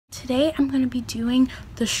Today I'm going to be doing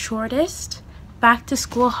the shortest back to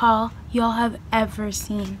school haul y'all have ever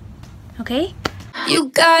seen. Okay? You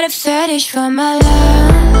got a fetish for my love.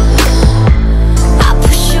 I'll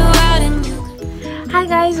push you out and you... Hi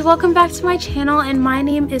guys, welcome back to my channel, and my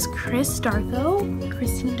name is Chris Darko.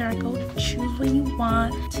 Christine Darko, choose what you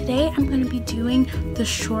want. Today I'm going to be doing the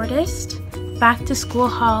shortest back to school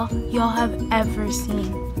haul y'all have ever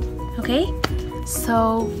seen. Okay?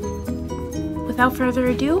 So without further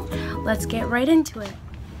ado, let's get right into it.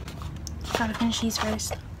 Gotta finish these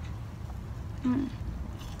first. I'm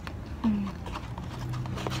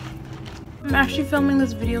actually filming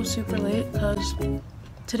this video super late because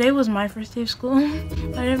today was my first day of school.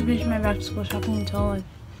 I didn't finish my back to school shopping until like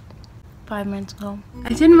 5 minutes ago.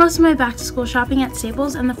 I did most of my back to school shopping at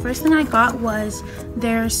Staples, and the first thing I got was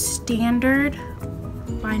their standard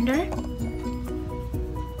binder.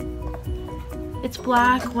 It's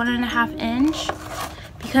black, 1.5 inch,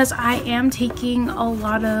 because I am taking a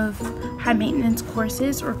lot of high maintenance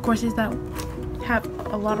courses, or courses that have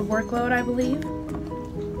a lot of workload, I believe,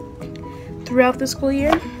 throughout the school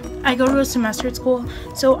year. I go to a semester at school,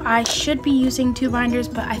 so I should be using 2 binders,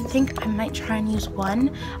 but I think I might try and use 1.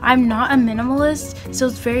 I'm not a minimalist, so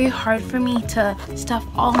it's very hard for me to stuff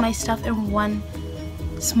all my stuff in one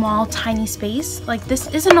small tiny space. Like, this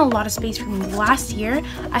isn't a lot of space for me. Last year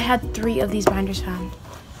I had 3 of these binders found.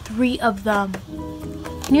 3 of them.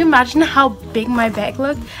 Can you imagine how big my bag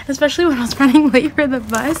looked, especially when I was running late for the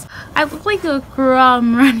bus? I look like a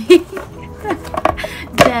crumb running.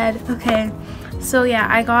 Dead. Okay, so yeah,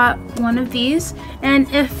 I got 1 of these, and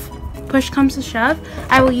if push comes to shove,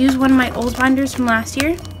 I will use one of my old binders from last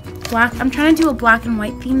year. Black. I'm trying to do a black and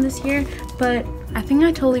white theme this year, but I think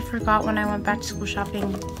I totally forgot when I went back to school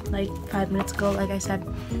shopping like 5 minutes ago, like I said.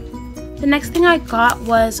 The next thing I got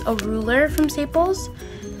was a ruler from Staples.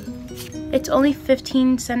 It's only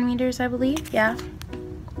 15 centimeters, I believe. Yeah.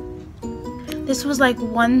 This was like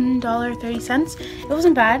 $1.30. It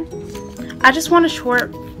wasn't bad. I just want a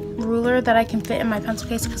short ruler that I can fit in my pencil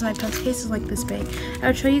case because my pencil case is like this big. I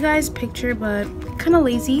would show you guys a picture, but kind of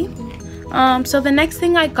lazy. So the next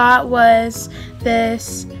thing I got was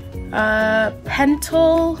this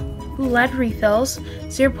Pentel lead refills,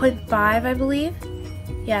 0.5 I believe.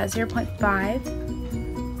 Yeah, 0.5.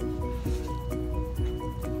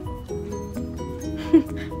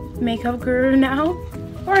 Makeup guru now,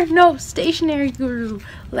 or no, stationery guru.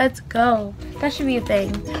 Let's go. That should be a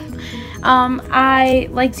thing. I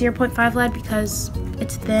like 0.5 lead because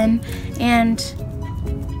it's thin, and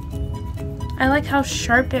I like how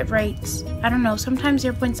sharp it writes. I don't know, sometimes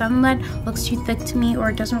 0.7 lead looks too thick to me, or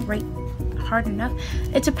it doesn't write hard enough.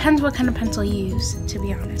 It depends what kind of pencil you use, to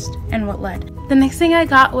be honest, and what lead. The next thing I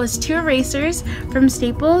got was 2 erasers from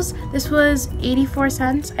Staples. This was 84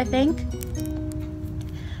 cents, I think.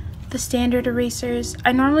 The standard erasers.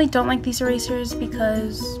 I normally don't like these erasers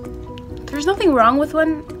because there's nothing wrong with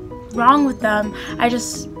them. I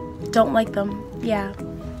just don't like them. Yeah,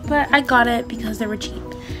 but I got it because they were cheap.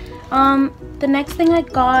 The next thing I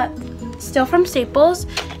got, still from Staples,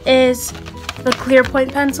 is the clear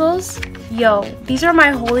point pencils. Yo, these are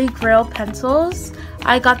my holy grail pencils.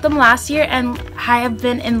 I got them last year and I have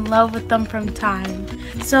been in love with them from time.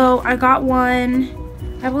 So I got one,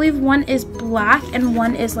 I believe one is black and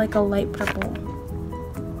one is like a light purple.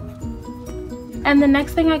 And the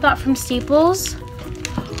next thing I got from Staples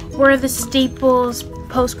were the Staples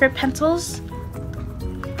Postscript pencils.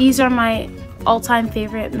 These are my all-time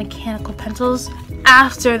favorite mechanical pencils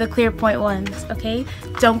after the clear point ones, okay?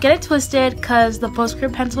 Don't get it twisted because the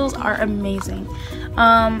Postscript pencils are amazing.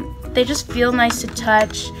 They just feel nice to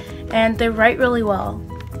touch and they write really well.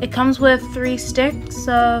 It comes with 3 sticks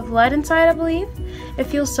of lead inside, I believe. It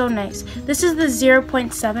feels so nice. This is the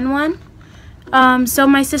 0.7 one. So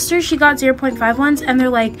my sister, she got 0.5 ones, and they're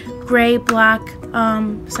like gray, black,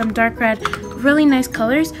 some dark red, really nice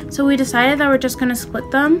colors. So we decided that we're just gonna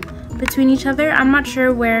split them between each other. I'm not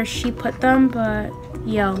sure where she put them, but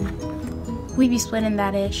yo, we be splitting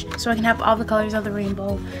that ish so I can have all the colors of the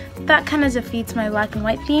rainbow. That kind of defeats my black and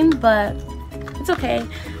white theme, but it's okay.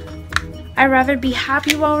 I'd rather be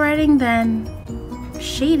happy while writing than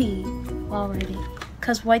shady while writing,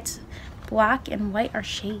 because black and white are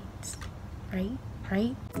shades,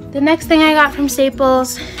 right? The next thing I got from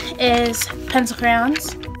Staples is pencil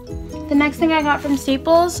crayons. The next thing I got from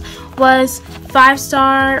Staples was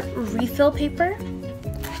 5-star refill paper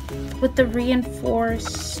with the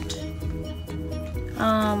reinforced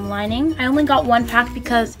lining. I only got 1 pack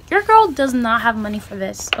because your girl does not have money for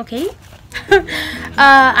this, okay?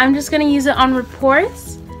 I'm just gonna use it on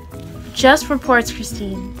reports. Just reports,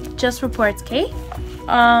 Christine. Just reports, okay?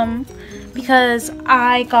 because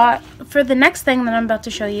I got, for the next thing that I'm about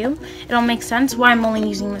to show you, it'll make sense why I'm only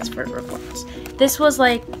using this for reports. This was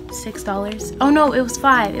like $6. Oh no, it was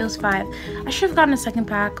 $5. It was $5. I should have gotten a second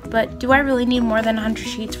pack, but do I really need more than 100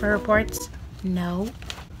 sheets for reports? No.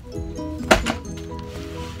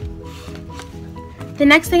 The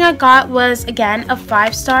next thing I got was, again, a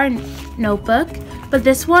 5-star notebook, but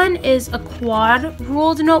this one is a quad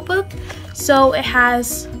ruled notebook, so it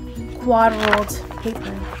has quad ruled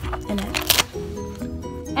paper in it.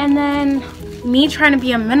 And then, me trying to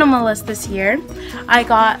be a minimalist this year, I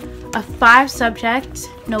got a 5-subject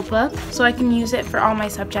notebook, so I can use it for all my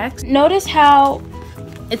subjects. Notice how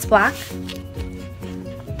it's black.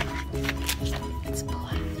 It's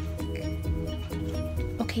black.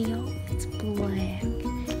 Okay, y'all, it's black.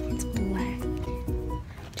 It's black.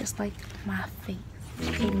 Just like my face.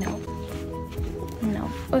 Okay, no. No.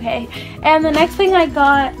 Okay, and the next thing I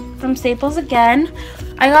got from Staples again,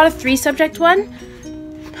 I got a 3-subject one.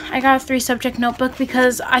 I got a 3-subject notebook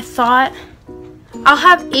because I thought I'll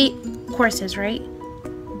have 8 courses, right?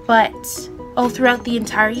 But all throughout the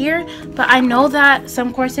entire year, but I know that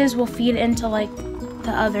some courses will feed into like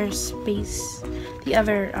the other space, the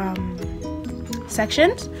other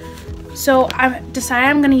sections. So I decided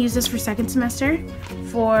I'm gonna use this for second semester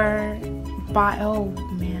for bio. Oh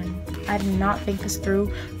man, I did not think this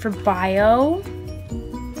through. For bio,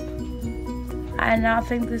 I did not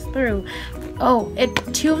think this through. Oh,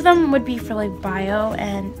 2 of them would be for like bio,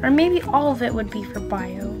 and or maybe all of it would be for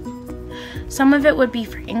bio. Some of it would be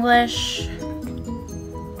for English.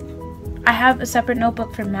 I have a separate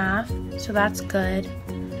notebook for math, so that's good.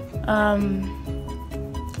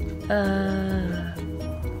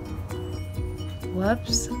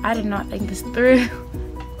 Whoops, I did not think this through.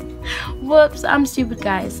 Whoops, I'm stupid,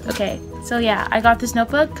 guys. Okay, so yeah, I got this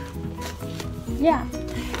notebook. Yeah,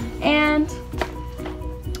 and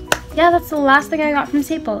yeah, that's the last thing I got from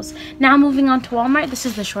Staples. Now moving on to Walmart. This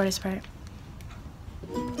is the shortest part,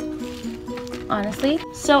 honestly.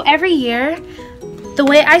 So every year, the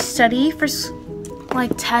way I study for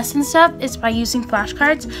like tests and stuff is by using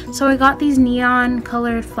flashcards. So I got these neon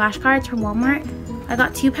colored flashcards from Walmart. I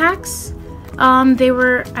got 2 packs. They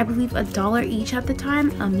were, I believe, $1 each at the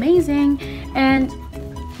time. Amazing. And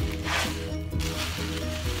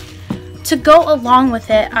to go along with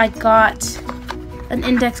it, I got an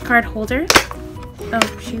index card holder. Oh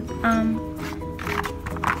shoot.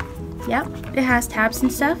 Yep, it has tabs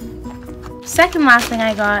and stuff. Second last thing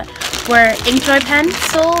I got were Inkjoy pens.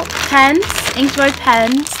 Inkjoy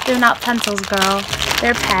pens. They're not pencils, girl.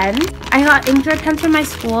 They're pens. I got Inkjoy pens from my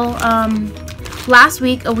school. Last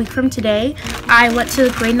week, a week from today, I went to the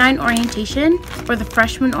grade 9 orientation, or the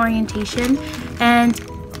freshman orientation, and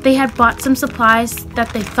they had bought some supplies that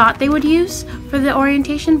they thought they would use for the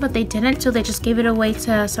orientation, but they didn't, so they just gave it away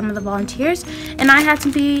to some of the volunteers. And I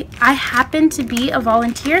happened to be a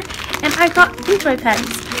volunteer, and I got Inkjoy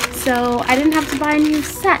pens. So I didn't have to buy a new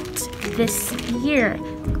set this year.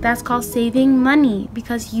 That's called saving money,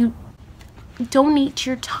 because you donate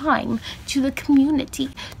your time to the community.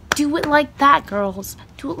 Do it like that, girls.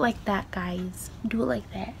 Do it like that, guys. Do it like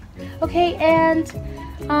that. Okay, and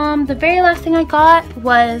the very last thing I got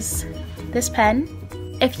was this pen.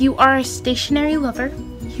 If you are a stationery lover,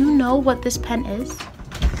 you know what this pen is.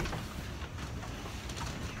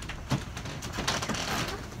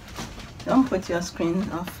 Don't put your screen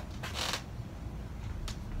off.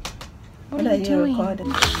 What are you doing?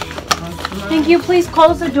 Recording? Thank you. Please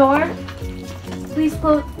close the door. Please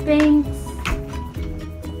close. Thanks.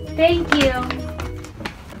 Thank you.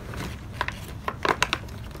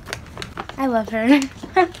 I love her.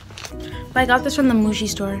 I got this from the Muji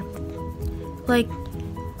store. Like,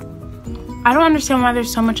 I don't understand why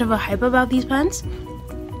there's so much of a hype about these pens,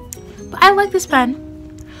 but I like this pen.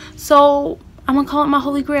 So I'm gonna call it my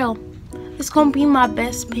holy grail. It's gonna be my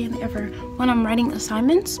best pen ever when I'm writing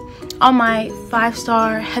assignments on my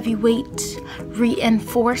 5-star heavyweight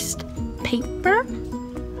reinforced paper.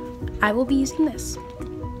 I will be using this.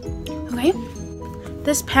 Okay,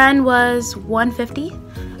 this pen was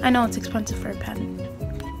 $1.50. I know it's expensive for a pen.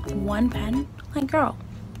 1 pen? Like, girl,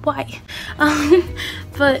 why?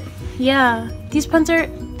 But yeah, these pens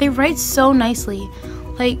they write so nicely.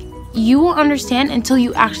 Like, you won't understand until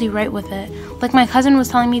you actually write with it. Like, my cousin was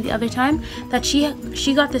telling me the other time that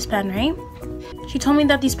she got this pen, right? She told me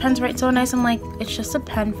that these pens write so nice. I'm like, it's just a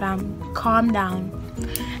pen, fam. Calm down.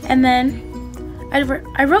 And then I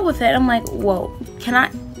wrote with it. I'm like, whoa, can I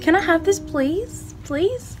have this, please?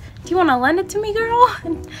 Please? Do you want to lend it to me, girl?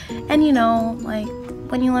 And you know, like,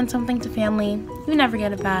 when you lend something to family, you never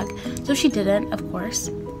get it back. So she didn't, of course.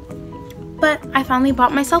 But I finally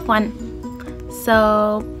bought myself one.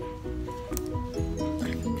 So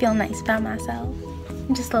feel nice about myself.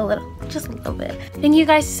 Just a little bit. Thank you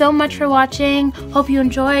guys so much for watching. Hope you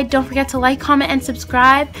enjoyed. Don't forget to like, comment, and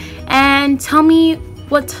subscribe. And tell me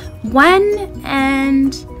when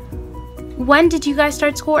did you guys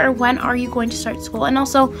start school, or when are you going to start school? And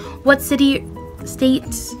also, what city, state,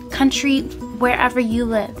 country, wherever you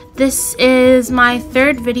live. This is my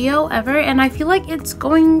 3rd video ever, and I feel like it's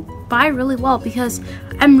going by really well because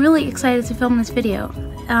I'm really excited to film this video.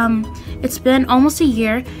 It's been almost a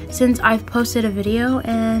year since I've posted a video,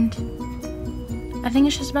 and I think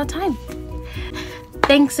it's just about time.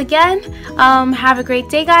 Thanks again. Have a great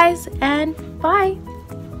day, guys, and bye.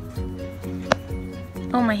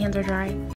 Oh, my hands are dry.